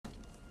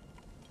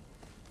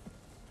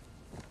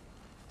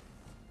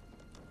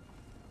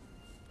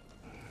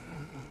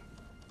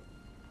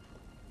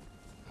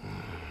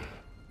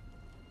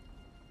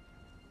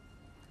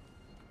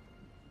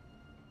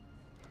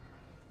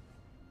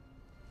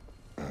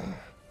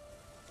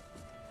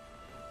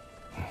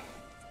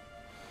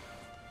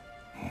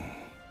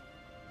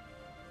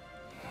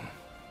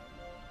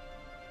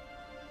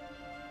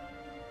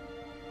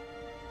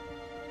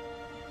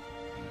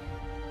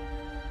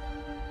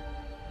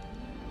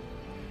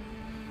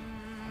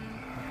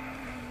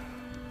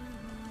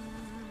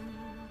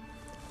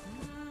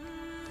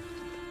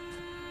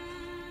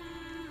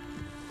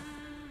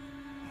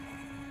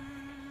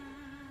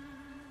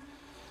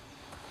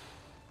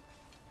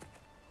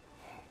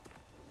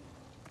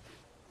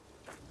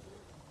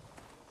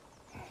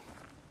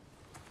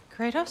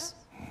Kratos?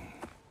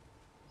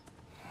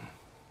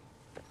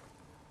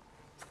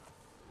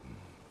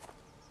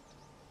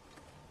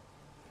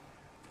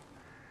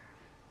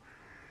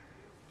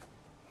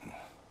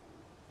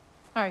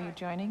 Are you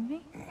joining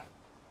me?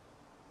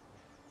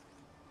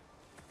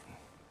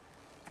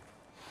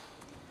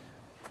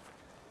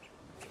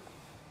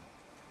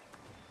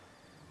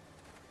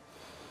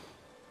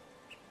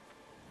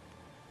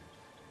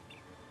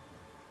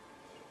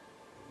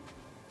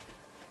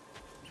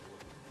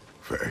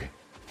 Faye.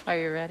 Are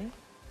you ready?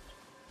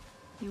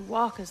 You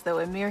walk as though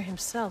Emir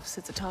himself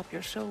sits atop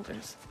your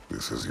shoulders.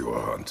 This is your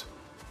hunt.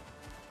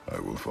 I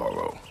will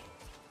follow.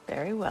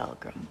 Very well,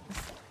 Grumbles.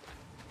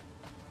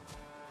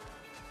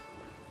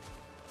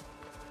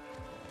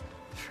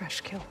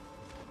 Fresh kill.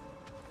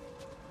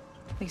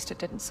 At least it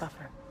didn't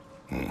suffer.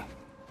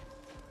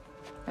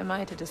 Am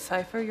I to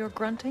decipher your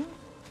grunting?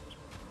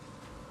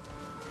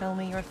 Tell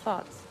me your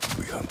thoughts.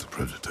 We hunt a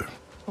predator.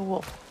 A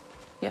wolf.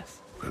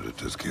 Yes.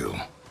 Predators kill.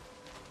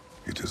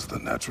 It is the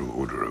natural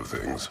order of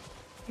things.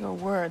 Your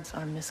words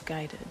are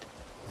misguided.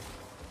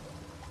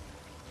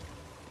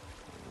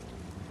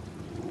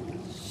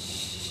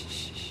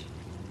 Shh.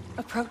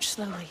 Approach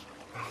slowly.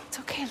 It's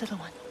okay, little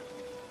one.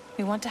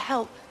 We want to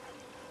help.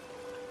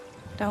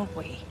 Don't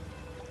we?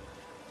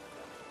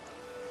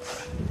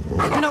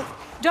 No,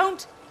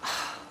 don't!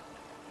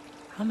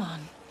 Come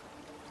on.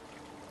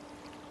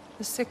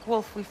 The sick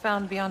wolf we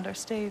found beyond our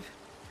stave.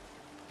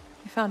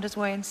 He found his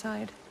way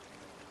inside.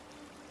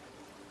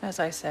 As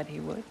I said he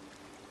would.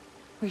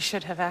 We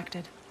should have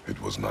acted.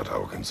 It was not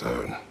our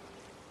concern.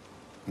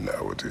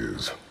 Now it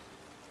is.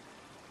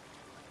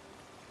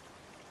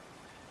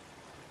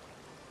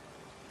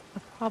 The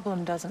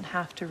problem doesn't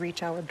have to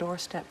reach our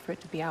doorstep for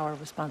it to be our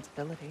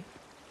responsibility.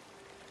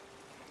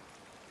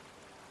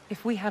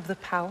 If we have the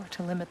power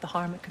to limit the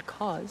harm it could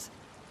cause,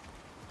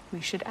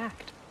 we should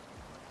act.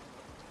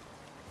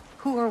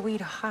 Who are we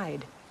to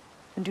hide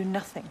and do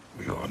nothing?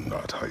 We are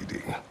not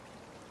hiding.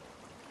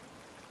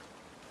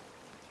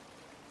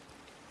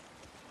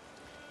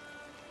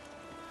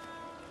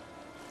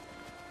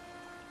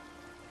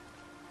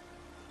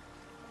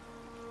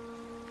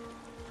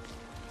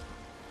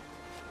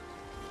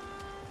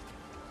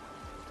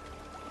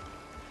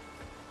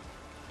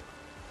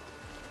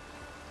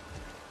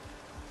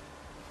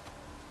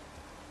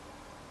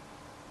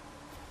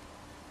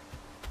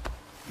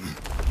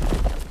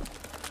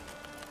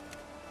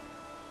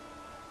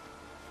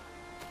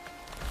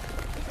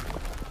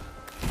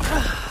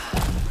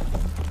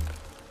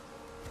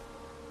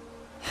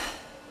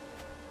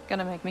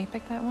 Gonna make me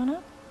pick that one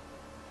up?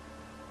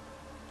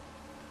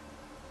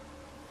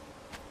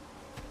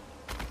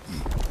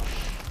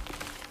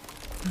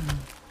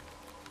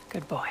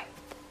 Good boy.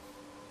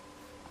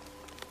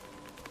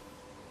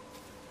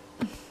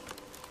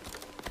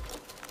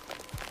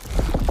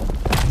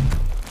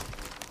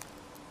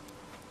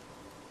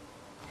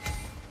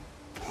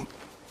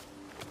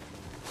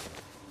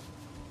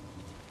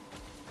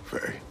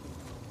 Faye.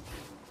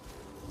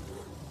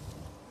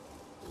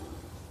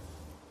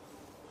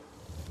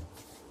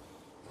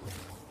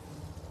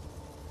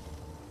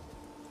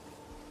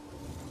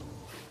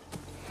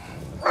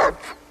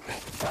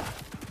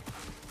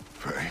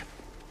 Faye.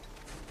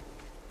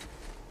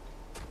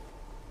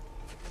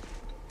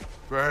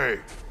 Faye.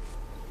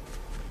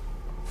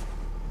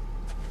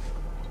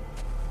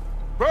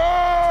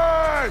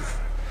 Faye!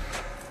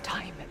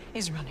 Time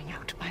is running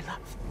out, my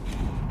love.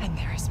 And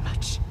there is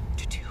much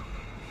to do.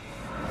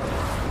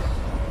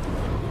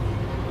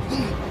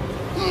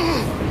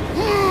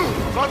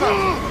 Mother!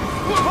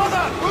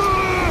 Mother!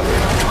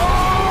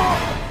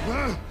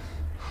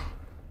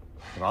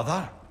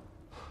 Brother?